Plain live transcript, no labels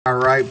All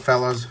right,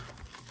 fellas,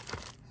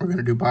 we're going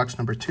to do box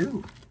number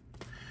 2.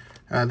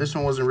 This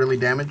one wasn't really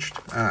damaged.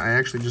 I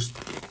actually just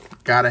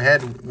got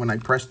ahead when I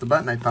pressed the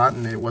button, I thought,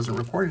 and it wasn't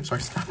recording, so I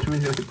stopped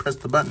immediately,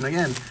 pressed the button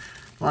again.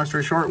 Long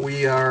story short,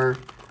 we are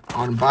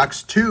on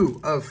box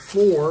 2 of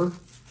 4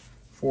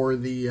 for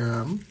the,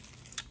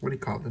 what do you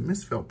call it? The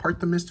Mistveil,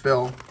 the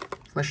Mistveil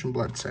Flesh and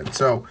Blood set.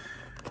 So,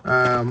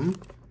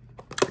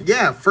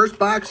 yeah, first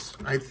box,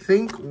 I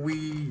think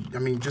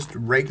just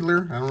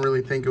regular. I don't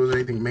really think it was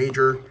anything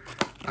major.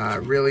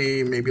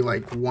 Really, maybe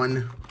like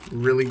one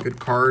really good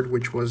card,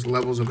 which was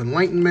Levels of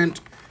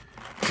Enlightenment.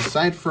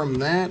 Aside from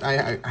that,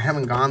 I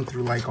haven't gone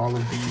through like all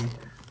of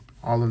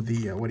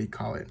the what do you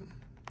call it?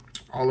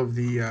 All of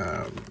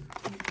the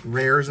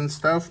rares and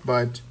stuff,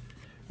 but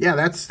yeah,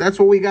 that's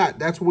what we got.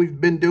 That's what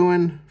we've been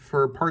doing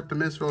for Part the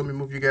Mistveil. Let me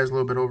move you guys a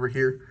little bit over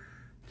here.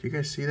 Do you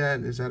guys see that?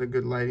 Is that a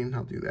good lighting?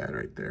 I'll do that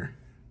right there.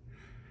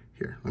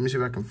 Here, let me see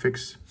if I can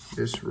fix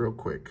this real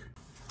quick.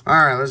 All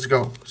right, let's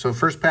go. So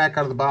first pack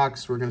out of the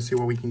box, we're gonna see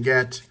what we can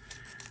get.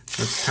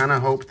 Let's kind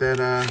of hope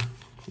that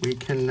we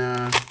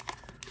can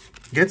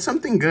get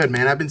something good,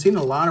 man. I've been seeing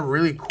a lot of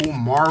really cool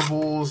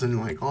Marvels and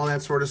like all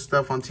that sort of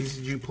stuff on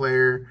TCG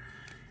Player.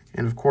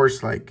 And of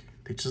course, like,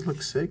 they just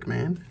look sick,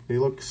 man. They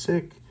look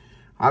sick.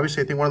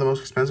 Obviously, I think one of the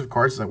most expensive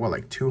cards is like, what,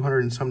 like $200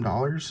 and some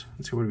dollars?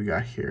 Let's see what we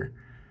got here.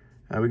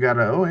 We got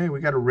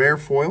a rare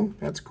foil.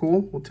 That's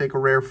cool. We'll take a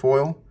rare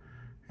foil.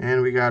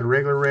 And we got a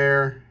regular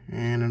rare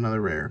and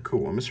another rare.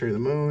 Cool. Mystery of the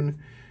Moon.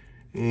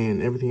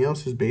 And everything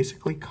else is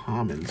basically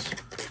commons.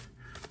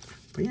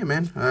 But yeah,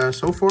 man,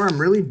 so far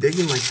I'm really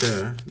digging like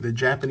the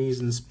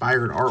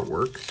Japanese-inspired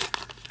artwork.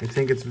 I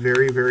think it's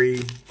very,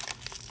 very,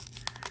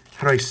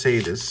 how do I say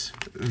this?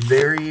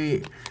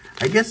 Very,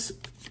 I guess,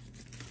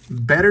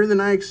 better than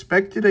I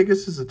expected, I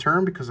guess is the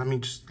term. Because, I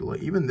mean, just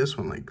like, even this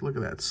one, like, look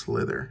at that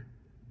slither.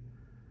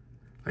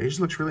 Like, it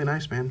just looks really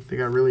nice, man. They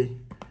got really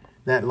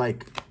that,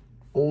 like,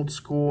 old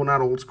school, not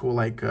old school,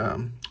 like,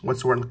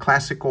 what's the word?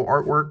 Classical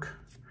artwork.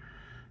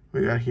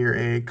 We got here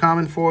a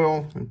common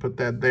foil, and put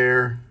that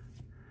there.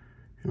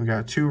 And we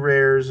got 2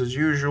 rares as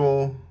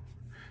usual.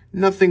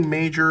 Nothing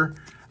major.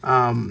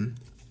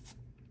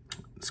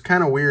 It's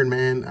kind of weird,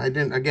 man.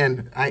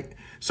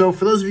 So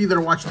for those of you that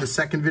are watching the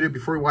second video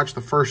before we watch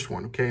the first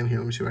one, okay, and here,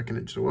 let me see if I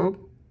can just, whoa,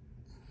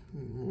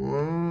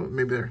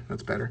 maybe there,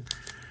 that's better.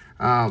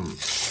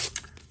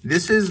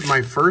 This is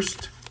my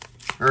first,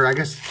 or I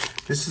guess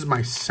this is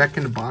my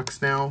second box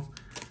now,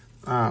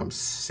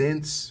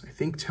 since, I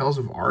think, Tales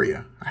of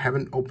Aria. I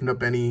haven't opened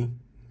up any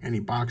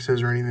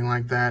boxes or anything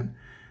like that.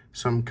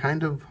 So I'm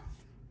kind of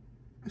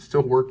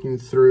still working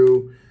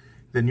through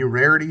the new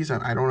rarities.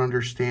 I don't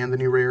understand the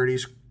new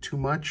rarities too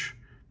much.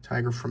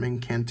 Tiger from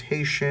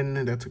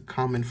Incantation, that's a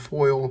common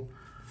foil.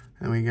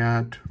 And we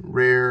got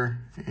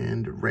rare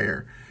and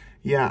rare.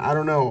 Yeah, I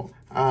don't know.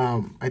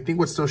 I think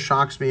what still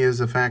shocks me is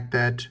the fact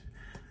that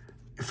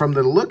from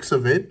the looks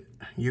of it,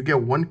 you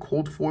get 1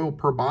 cold foil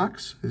per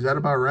box. Is that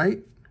about right?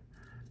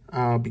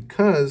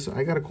 Because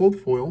I got a cold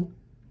foil.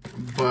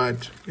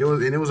 But it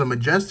was a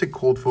majestic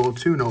cold foil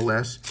too, no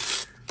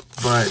less.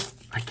 But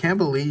I can't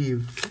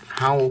believe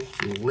how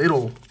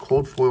little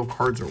cold foil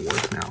cards are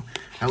worth now.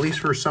 At least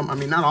for some, I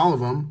mean, not all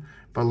of them,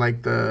 but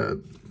like the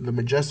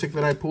majestic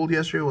that I pulled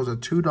yesterday was a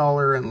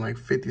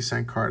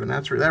 $2.50 card, and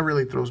that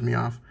really throws me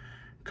off.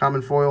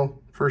 Common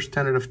foil, first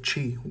tentative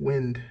Chi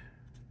Wind.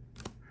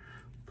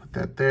 Put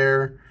that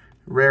there.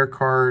 Rare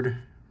card.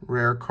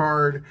 Rare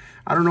card.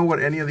 I don't know what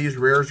any of these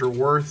rares are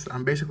worth.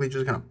 I'm basically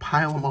just gonna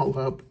pile them all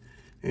up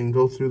and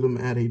go through them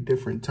at a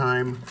different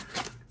time.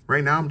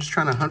 Right now, I'm just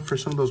trying to hunt for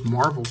some of those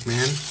Marvels,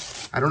 man.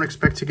 I don't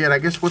expect to get, I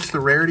guess, what's the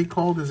rarity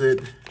called? Is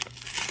it,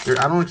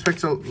 I don't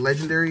expect a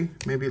legendary,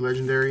 maybe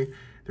legendary.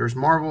 There's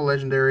Marvel,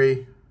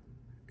 legendary,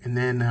 and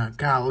then,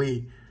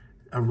 golly,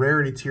 a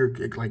rarity tier.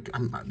 Like,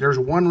 there's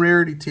one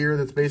rarity tier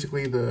that's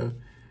basically the,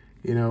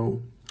 you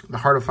know, the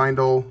Heart of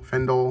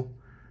Fendel,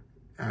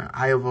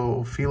 Eye of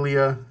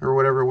Ophelia, or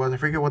whatever it was. I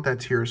forget what that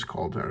tier is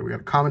called. We got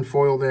a common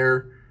foil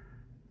there.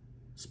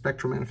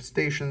 Spectral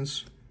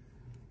Manifestations.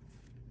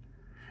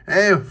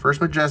 Hey, first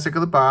majestic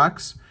of the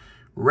box.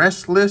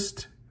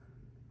 Restless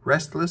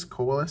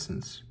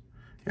Coalescence.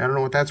 Yeah, I don't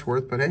know what that's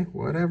worth, but hey,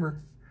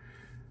 whatever.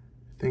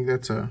 I think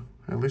that's at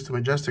least a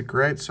majestic,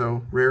 right?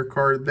 So rare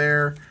card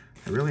there.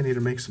 I really need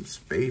to make some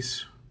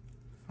space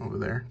over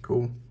there.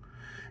 Cool.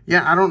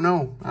 Yeah, I don't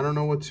know. I don't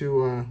know what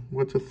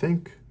to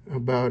think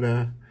about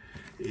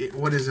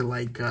what is it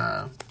like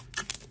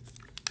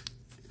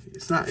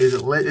it's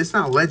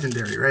not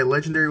legendary, right?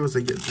 Legendary was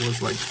like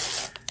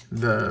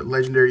the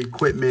legendary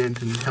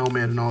equipment and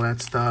helmet and all that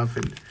stuff,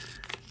 and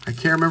I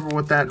can't remember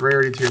what that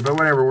rarity tier, but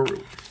whatever.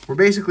 We're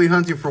basically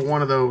hunting for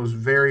one of those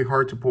very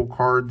hard to pull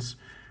cards,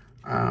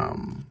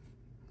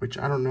 which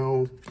I don't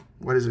know.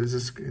 What is it?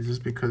 Is this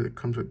because it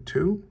comes with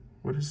 2?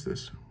 What is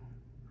this?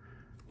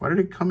 Why did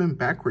it come in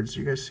backwards? Do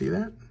you guys see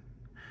that?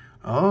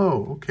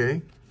 Oh,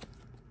 okay.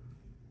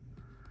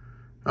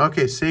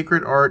 Okay,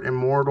 Sacred Art,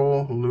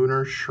 Immortal,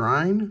 Lunar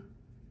Shrine,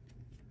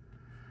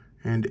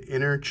 and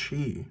Inner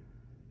Chi.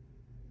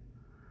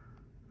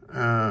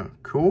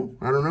 Cool.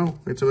 I don't know.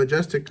 It's a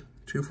Majestic.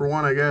 2 for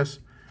 1, I guess.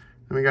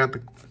 Then we got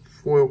the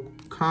foil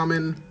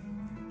common.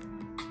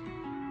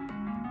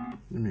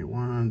 Give me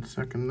 1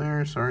 second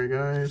there. Sorry,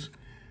 guys.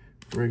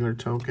 Regular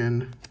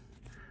token.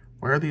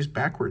 Why are these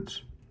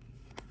backwards?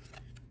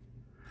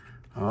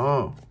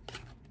 Oh.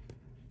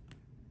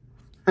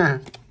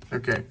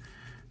 Okay.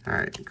 All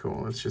right,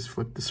 cool. Let's just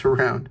flip this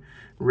around.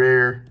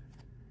 Rare.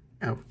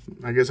 Oh,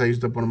 I guess I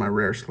used up one of my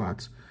rare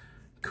slots.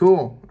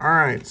 Cool. All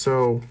right,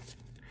 so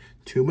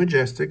 2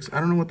 Majestics. I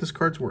don't know what this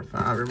card's worth.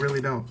 I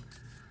really don't.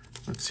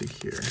 Let's see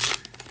here.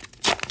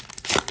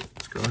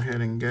 Let's go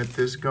ahead and get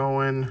this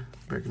going.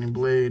 Beckoning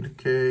Blade,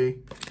 okay.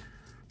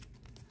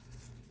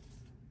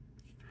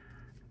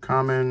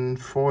 Common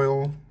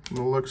foil, from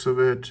the looks of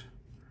it.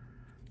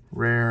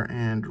 Rare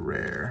and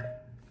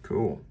rare.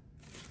 Cool.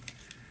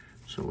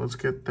 So let's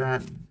get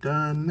that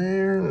done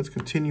there. Let's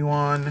continue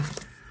on.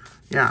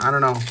 Yeah, I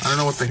don't know. I don't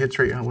know what the hit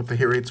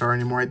rates are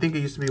anymore. I think it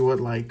used to be what,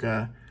 like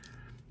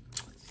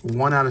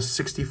 1 out of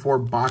 64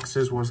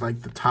 boxes was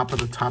like the top of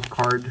the top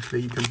card that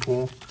you can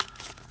pull.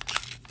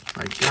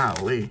 Like,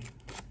 golly.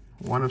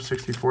 1 of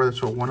 64,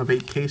 that's what, 1 of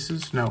 8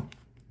 cases? No.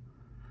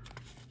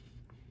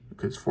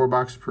 It's 4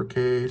 boxes per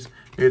case.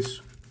 It's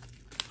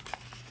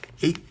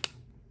 8,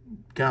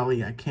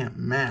 golly, I can't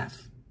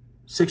math.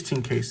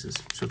 16 cases.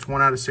 So it's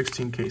 1 out of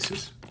 16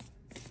 cases.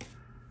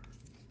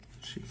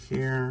 Let's see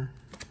here.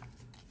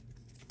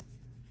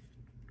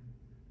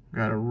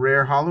 Got a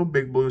rare holo,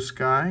 Big Blue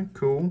Sky.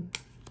 Cool.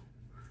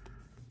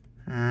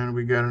 And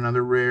we got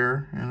another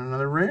rare and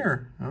another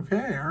rare.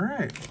 Okay, all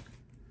right.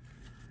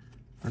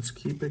 Let's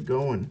keep it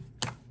going.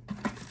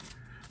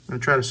 I'm gonna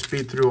try to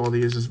speed through all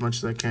these as much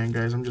as I can,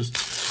 guys. I'm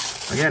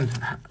just, again,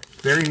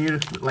 very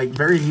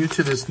new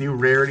to this new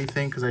rarity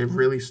thing because I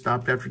really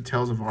stopped after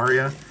Tales of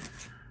Aria.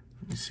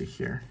 Let me see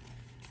here.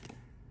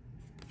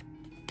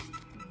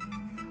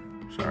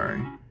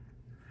 Sorry.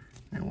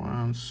 And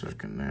 1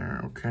 second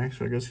there. Okay,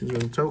 so I guess these are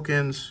the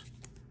tokens.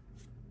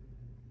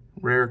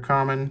 Rare,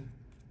 common.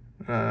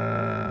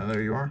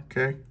 There you are.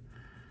 Okay.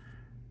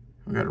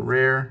 We got a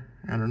rare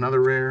and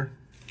another rare.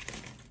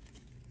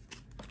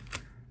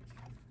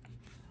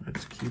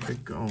 Let's keep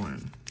it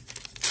going.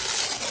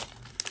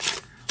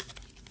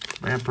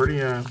 Man, pretty,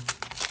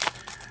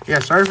 yeah,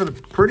 sorry for the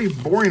pretty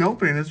boring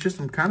opening. It's just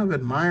I'm kind of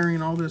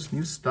admiring all this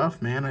new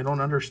stuff, man. I don't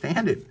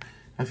understand it.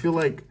 I feel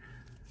like,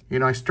 you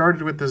know, I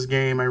started with this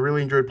game. I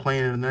really enjoyed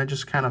playing it, and then I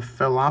just kind of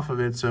fell off of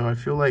it. So I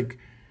feel like,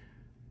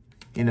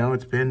 you know,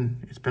 it's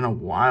been a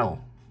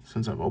while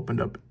since I've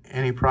opened up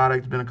any product.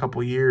 It's been a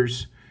couple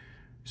years.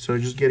 So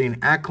just getting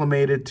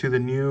acclimated to the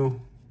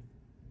new,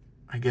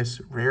 I guess,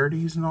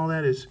 rarities and all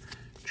that is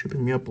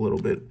tripping me up a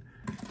little bit.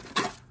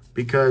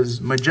 Because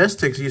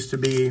Majestics used to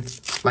be,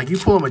 like, you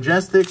pull a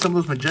Majestic, some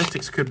of those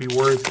Majestics could be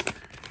worth,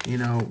 you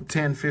know,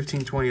 $10,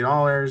 $15,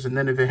 $20. And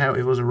then if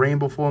it was a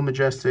rainbow foil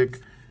Majestic,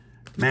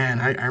 man,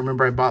 I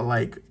remember I bought,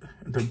 like,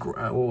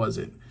 what was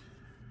it?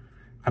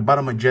 I bought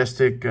a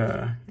Majestic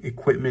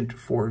equipment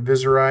for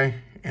Viserai,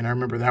 and I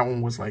remember that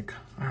one was, like,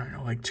 I don't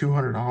know, like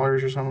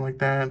 $200 or something like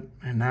that.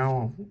 And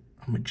now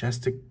a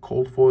Majestic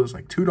cold foil is,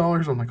 like,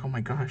 $2. I'm like, oh,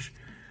 my gosh.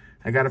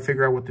 I got to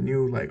figure out what the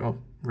new, like, oh,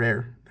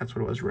 rare. That's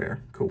what it was,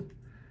 rare. Cool.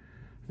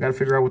 I got to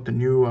figure out what the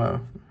new,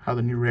 how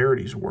the new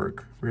rarities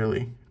work,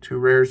 really. 2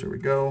 rares, there we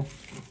go.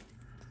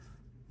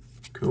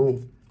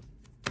 Cool.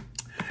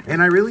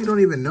 And I really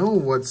don't even know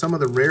what some of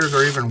the rares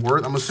are even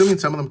worth. I'm assuming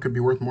some of them could be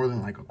worth more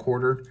than like a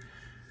quarter,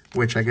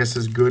 which I guess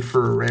is good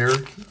for a rare.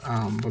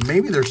 But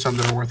maybe there's some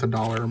that are worth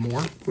 $1 or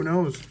more. Who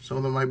knows? Some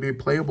of them might be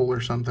playable or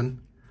something.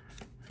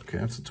 Okay,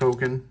 that's a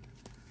token.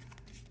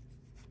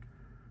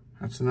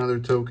 That's another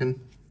token.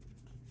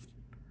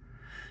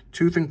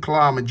 Tooth and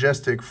Claw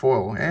Majestic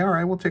foil. Hey, all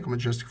right, we'll take a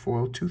Majestic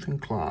foil. Tooth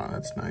and Claw,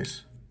 that's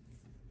nice.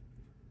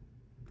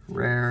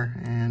 Rare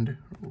and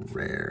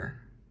rare.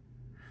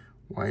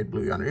 White,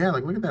 blue yonder. Yeah,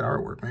 like, look at that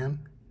artwork, man.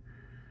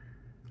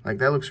 Like,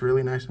 that looks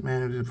really nice.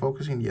 Man, is it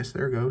focusing? Yes,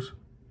 there it goes.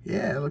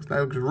 Yeah, that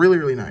looks really,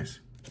 really nice.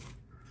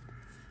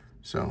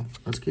 So,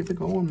 let's keep it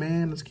going,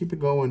 man. Let's keep it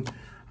going.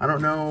 I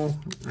don't know.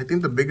 I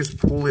think the biggest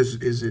pool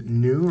is it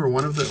new or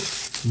one of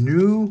the...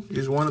 New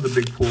is one of the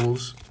big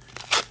pools.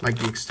 Like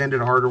the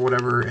extended art or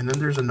whatever. And then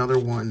there's another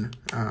one.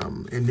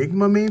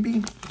 Enigma,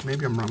 maybe?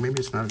 Maybe I'm wrong. Maybe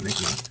it's not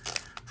Enigma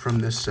from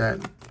this set.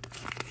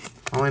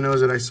 All I know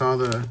is that I saw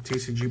the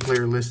TCG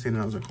player listing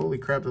and I was like, holy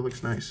crap, that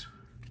looks nice.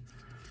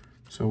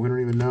 So we don't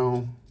even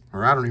know,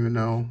 or I don't even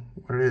know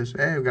what it is.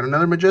 Hey, we got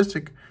another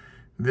Majestic.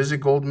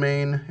 Visit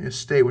Goldmane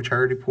Estate, which I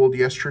already pulled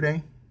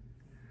yesterday.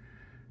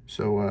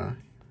 So,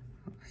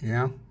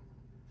 yeah.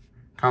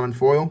 Common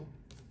foil.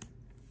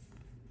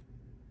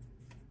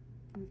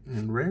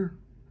 And rare.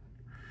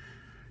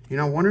 You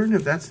know, wondering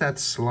if that's that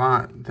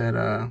slot that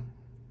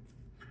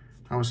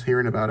I was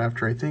hearing about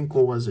after, I think,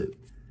 what was it?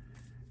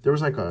 There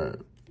was like a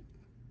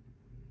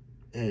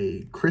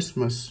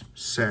Christmas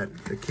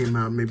set that came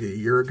out maybe a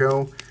year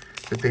ago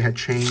that they had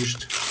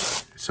changed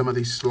some of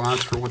these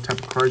slots for what type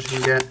of cards you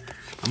can get.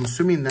 I'm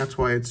assuming that's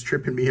why it's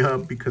tripping me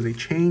up, because they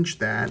changed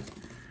that.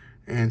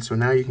 And so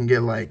now you can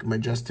get like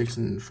Majestics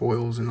and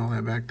foils and all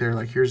that back there.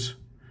 Like here's,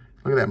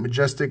 look at that,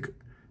 Majestic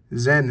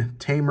Zen,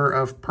 Tamer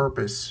of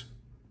Purpose.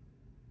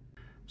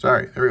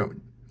 Sorry, there we go.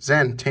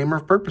 Zen, Tamer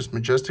of Purpose,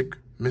 Majestic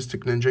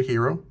Mystic Ninja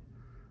Hero.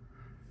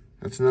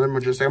 That's another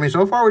Majestic. I mean,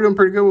 so far we're doing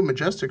pretty good with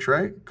Majestics,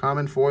 right?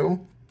 Common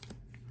foil.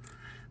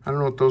 I don't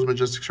know what those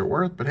Majestics are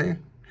worth, but hey,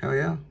 hell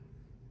yeah.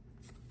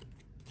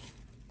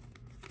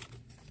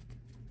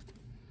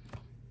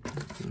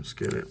 Let's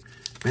get it.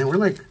 Man, we're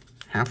like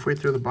halfway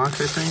through the box,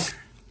 I think.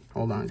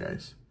 Hold on,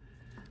 guys.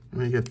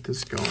 Let me get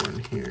this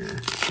going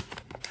here.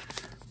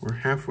 We're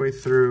halfway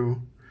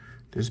through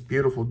this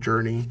beautiful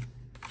journey.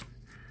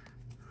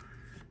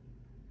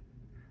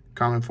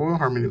 Common foil,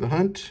 Harmony of the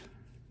Hunt.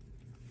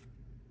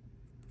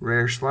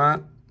 Rare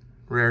slot.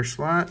 Rare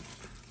slot.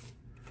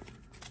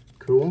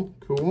 Cool,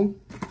 cool.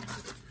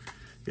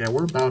 Yeah,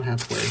 we're about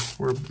halfway.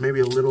 We're maybe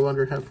a little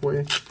under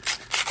halfway.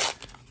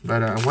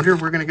 But I wonder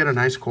if we're going to get a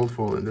nice cold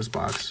foil in this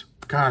box.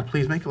 God,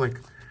 please make it like,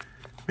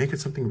 make it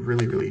something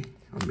really, really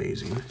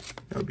amazing.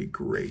 That would be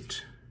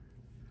great.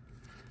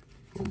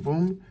 Boom,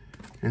 boom.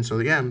 And so,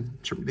 yeah,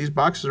 these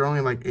boxes are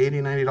only like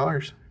 $80,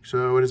 $90.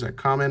 So what is that?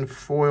 Common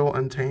foil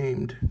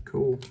untamed.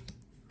 Cool.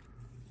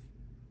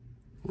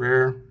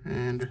 Rare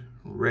and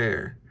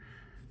rare.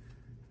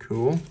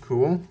 Cool,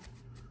 cool.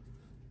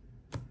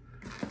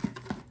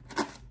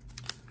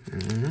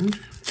 And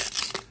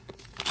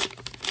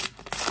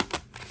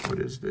what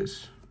is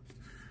this?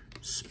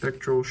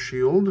 Spectral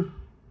Shield.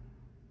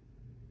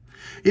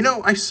 You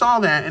know, I saw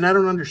that and I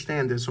don't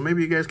understand this, so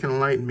maybe you guys can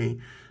enlighten me.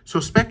 So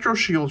Spectral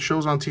Shield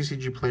shows on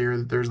TCG Player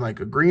that there's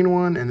like a green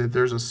one and that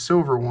there's a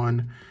silver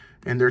one,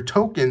 and they're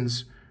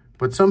tokens,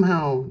 but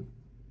somehow,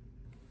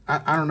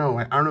 I don't know.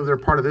 I don't know if they're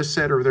part of this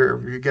set or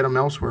if you get them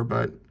elsewhere,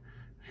 but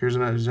here's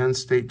another Zen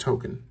State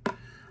token.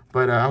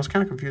 But I was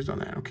kind of confused on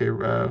that. Okay,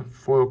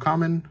 foil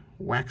common,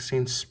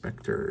 Waxing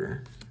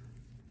Spectre.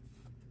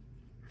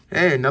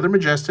 Hey, another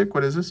Majestic.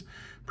 What is this?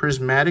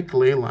 Prismatic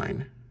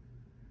Leyline.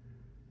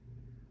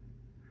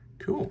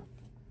 Cool.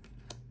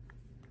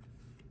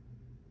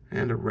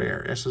 And a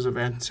rare. Essence of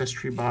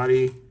Ancestry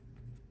Body.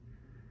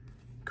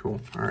 Cool.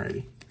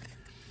 Alrighty.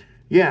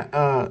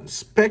 Yeah,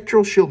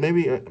 Spectral Shield.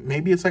 Maybe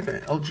it's like a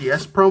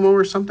LGS promo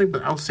or something,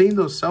 but I was seeing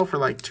those sell for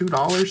like $2,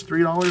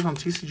 $3 on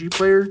TCG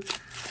Player.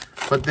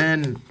 But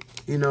then,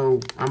 you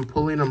know, I'm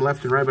pulling them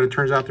left and right, but it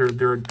turns out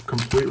they're a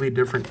completely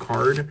different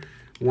card.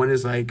 One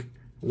is like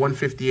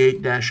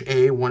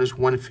 158-A, one is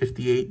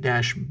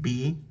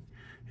 158-B.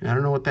 And I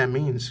don't know what that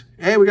means.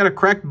 Hey, we got a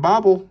cracked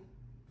bauble.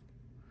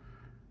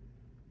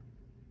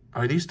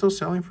 Are these still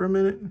selling for a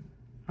minute?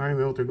 I don't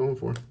even know what they're going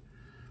for.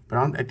 But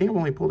I think I've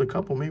only pulled a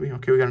couple, maybe.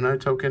 Okay, we got another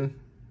token.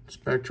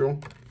 Spectral.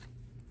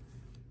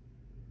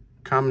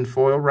 Common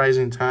foil,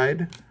 Rising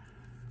Tide.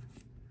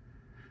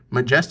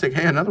 Majestic.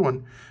 Hey, another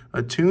one.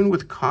 Attune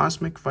with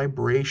Cosmic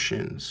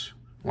Vibrations.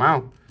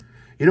 Wow.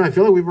 You know, I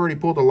feel like we've already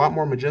pulled a lot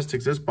more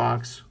Majestics this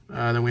box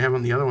than we have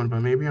on the other one, but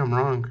maybe I'm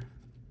wrong.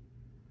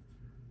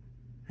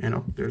 And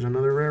oh, there's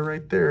another rare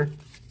right there.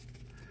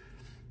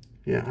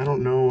 Yeah, I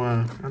don't know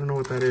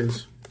what that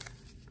is.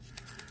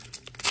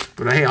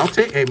 But hey, I'll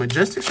take, hey,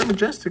 Majestics are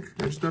Majestic.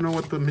 I just don't know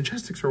what the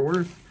Majestics are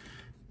worth.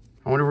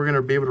 I wonder if we're going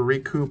to be able to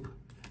recoup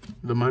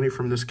the money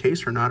from this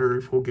case or not, or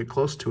if we'll get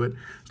close to it.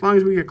 As long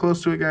as we get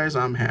close to it, guys,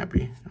 I'm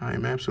happy. I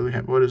am absolutely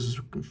happy. What is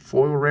this?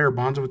 Foil rare,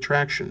 Bonds of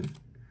Attraction.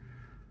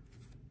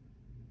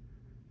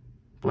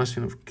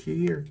 Blessing of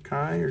Ki or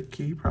Kai or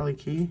Ki, probably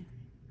Ki.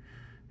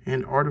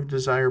 And Art of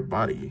Desire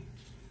Body.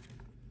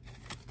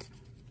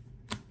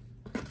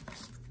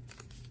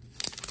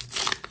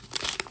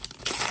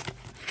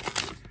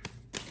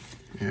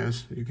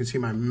 Yes, you can see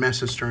my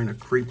mess is starting to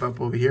creep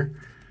up over here.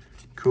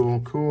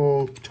 Cool,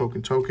 cool.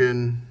 Token,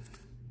 token.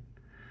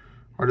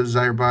 Art of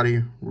Desire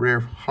Body,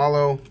 rare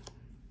hollow.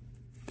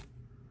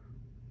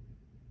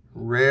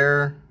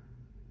 Rare.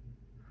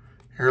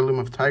 Heirloom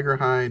of Tiger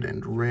Hide,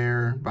 and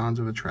rare Bonds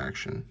of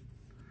Attraction.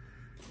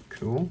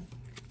 Cool.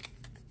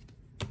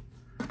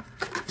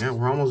 Yeah,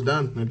 we're almost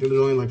done. I think there's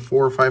only like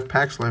 4 or 5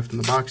 packs left in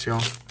the box,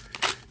 y'all.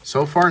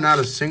 So far, not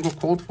a single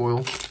cold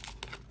foil.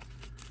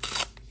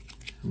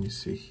 Let me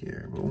see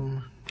here.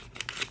 Boom.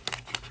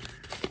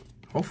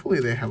 Hopefully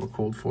they have a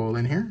cold foil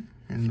in here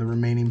in the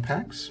remaining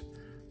packs.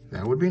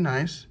 That would be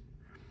nice.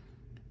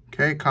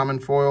 Okay, common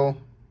foil,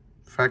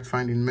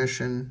 fact-finding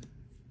mission,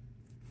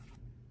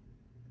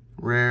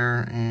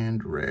 rare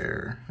and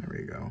rare. There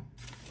we go.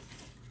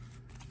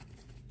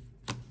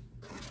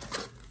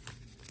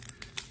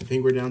 I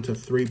think we're down to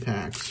 3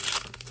 packs.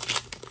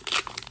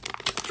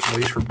 At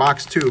least for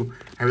box 2.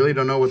 I really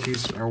don't know what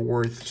these are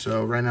worth,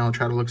 so right now I'll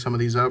try to look some of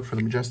these up for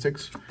the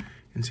Majestics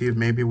and see if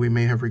maybe we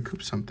may have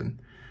recouped something.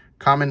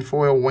 Common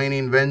foil,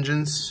 Waning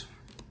Vengeance,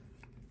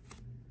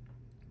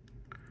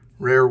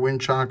 rare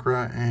Wind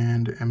Chakra,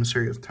 and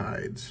Emissary of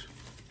Tides.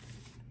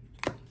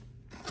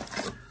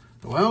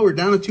 Well, we're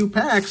down to 2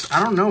 packs.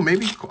 I don't know,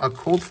 maybe a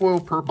cold foil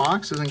per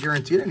box isn't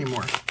guaranteed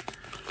anymore.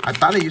 I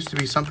thought it used to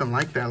be something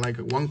like that, like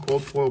 1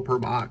 cold foil per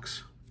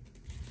box.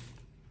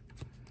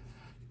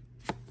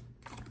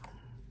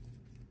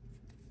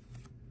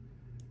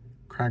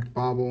 cracked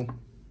bobble.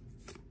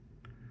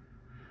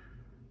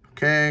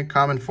 Okay,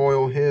 common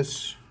foil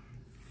hiss.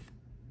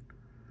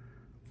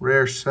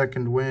 Rare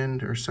second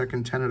wind, or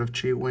second tenet of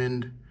cheat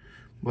wind.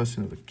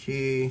 Blessing of the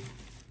key.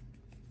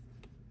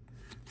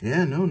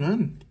 Yeah, no,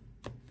 none.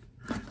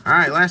 All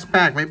right, last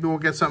pack. Maybe we'll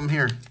get something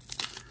here.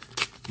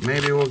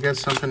 Maybe we'll get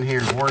something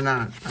here, or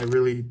not. I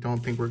really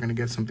don't think we're going to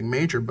get something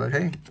major, but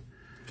hey.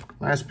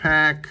 Last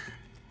pack.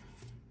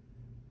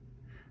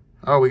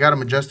 Oh, we got a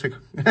Majestic.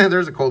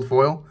 There's a cold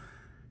foil.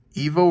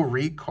 Evo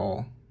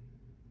Recall.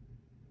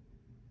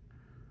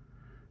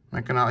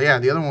 Yeah,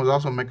 the other one was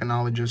also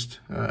mechanologist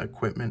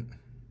equipment.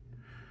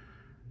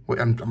 Wait,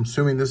 I'm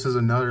assuming this is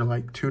another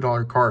like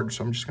 $2 card,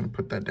 so I'm just going to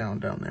put that down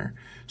there.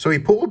 So he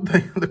pulled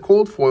the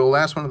cold foil,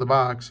 last one of the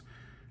box.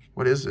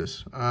 What is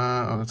this?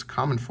 Oh, that's a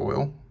common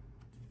foil.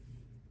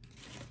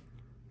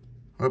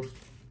 Oops,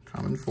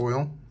 common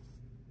foil.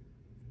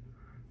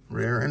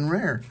 Rare and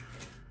rare.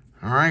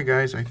 All right,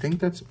 guys, I think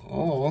that's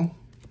all.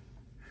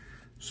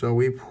 So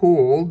we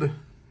pulled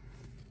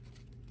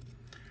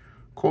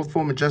Cold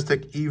Foil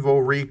Majestic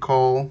Evo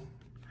Recall,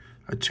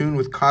 Attune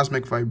with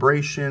Cosmic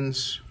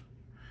Vibrations,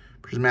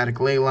 Prismatic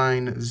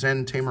Leyline,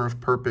 Zen Tamer of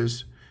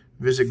Purpose,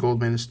 Visit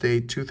Goldman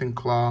Estate, Tooth and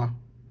Claw,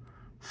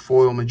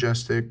 Foil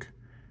Majestic,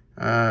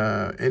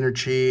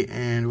 Energy,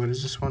 and what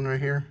is this one right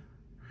here?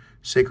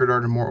 Sacred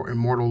Art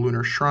Immortal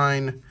Lunar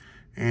Shrine,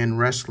 and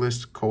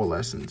Restless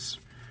Coalescence.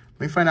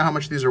 Let me find out how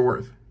much these are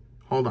worth.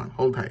 Hold on,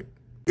 hold tight.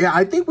 Yeah,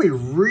 I think we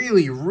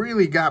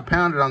really got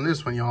pounded on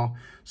this one, y'all.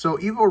 So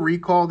Evo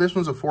Recall, this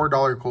one's a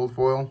 $4 cold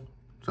foil.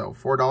 So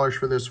 $4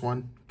 for this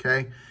one,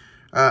 okay?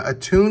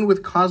 Attune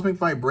with Cosmic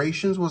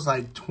Vibrations was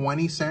like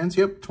 20 cents.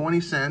 Yep,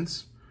 20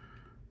 cents.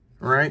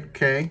 All right,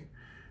 okay.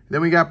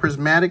 Then we got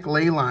Prismatic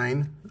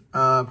Leyline.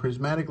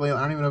 Prismatic Leyline,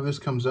 I don't even know if this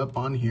comes up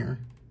on here.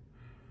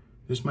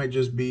 This might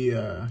just be,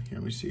 here,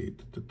 let me see.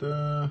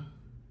 Yeah,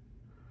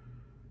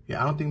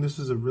 I don't think this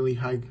is a really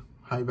high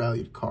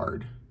valued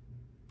card.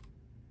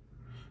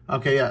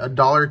 Okay, yeah,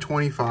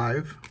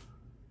 $1.25.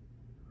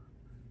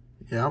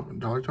 Yeah,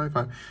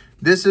 $1.25.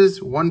 This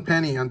is 1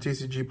 penny on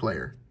TCG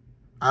Player.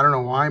 I don't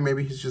know why.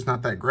 Maybe he's just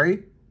not that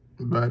great.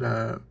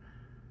 But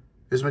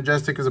this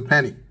Majestic is a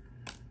penny.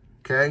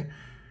 Okay.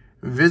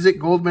 Visit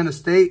Goldman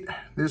Estate.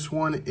 This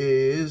one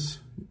is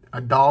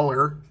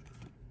 $1.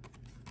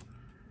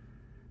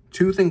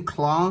 Tooth and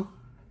Claw.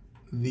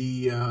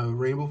 The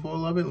rainbow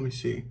foil of it. Let me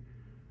see.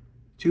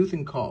 Tooth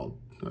and Claw.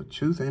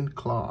 Tooth and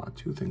Claw.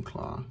 Tooth and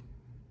Claw.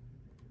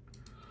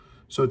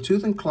 So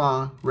Tooth and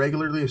Claw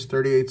regularly is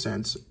 38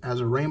 cents. As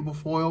a rainbow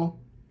foil,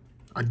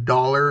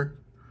 $1.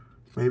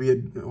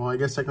 Maybe, well, I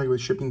guess technically with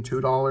shipping,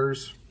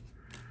 $2.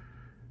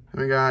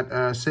 And we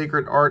got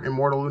Sacred Art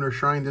Immortal Lunar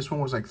Shrine. This one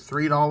was like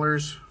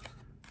 $3.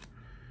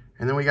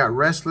 And then we got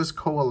Restless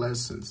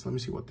Coalescence. Let me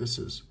see what this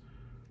is.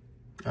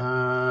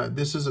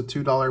 This is a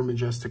 $2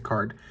 Majestic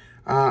card.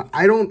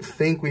 I don't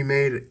think we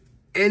made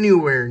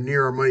anywhere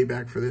near our money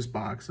back for this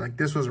box. Like,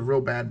 this was a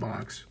real bad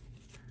box.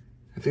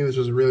 I think this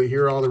was really,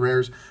 here are all the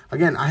rares.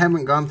 Again, I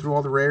haven't gone through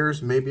all the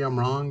rares. Maybe I'm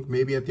wrong.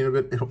 Maybe at the end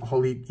of it, it'll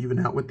wholly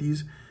even out with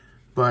these.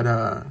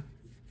 But,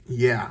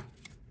 yeah.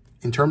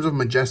 In terms of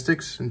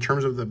Majestics, in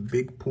terms of the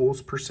big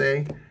pools per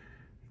se,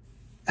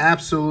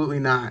 absolutely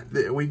not.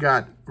 We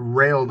got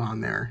railed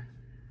on there.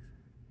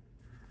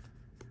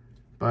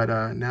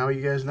 But now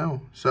you guys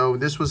know. So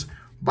this was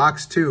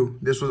box 2.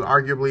 This was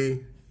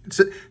arguably,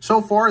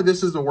 so far,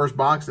 this is the worst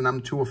box, and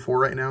I'm 2 of 4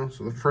 right now.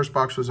 So the first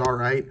box was all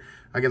right.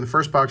 Again, the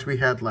first box, we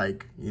had,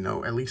 like, you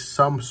know, at least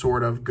some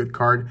sort of good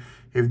card.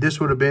 If this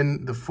would have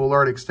been the full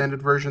art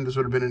extended version, this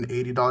would have been an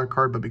 $80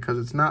 card. But because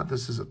it's not,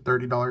 this is a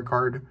 $30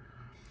 card.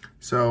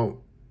 So,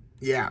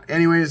 yeah.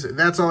 Anyways,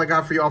 that's all I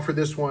got for y'all for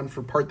this one,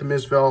 for Part the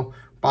Mistveil,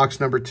 box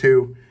number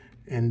 2.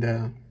 And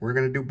we're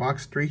going to do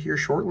box 3 here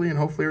shortly. And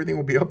hopefully everything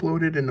will be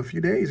uploaded in a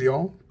few days,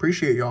 y'all.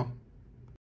 Appreciate y'all.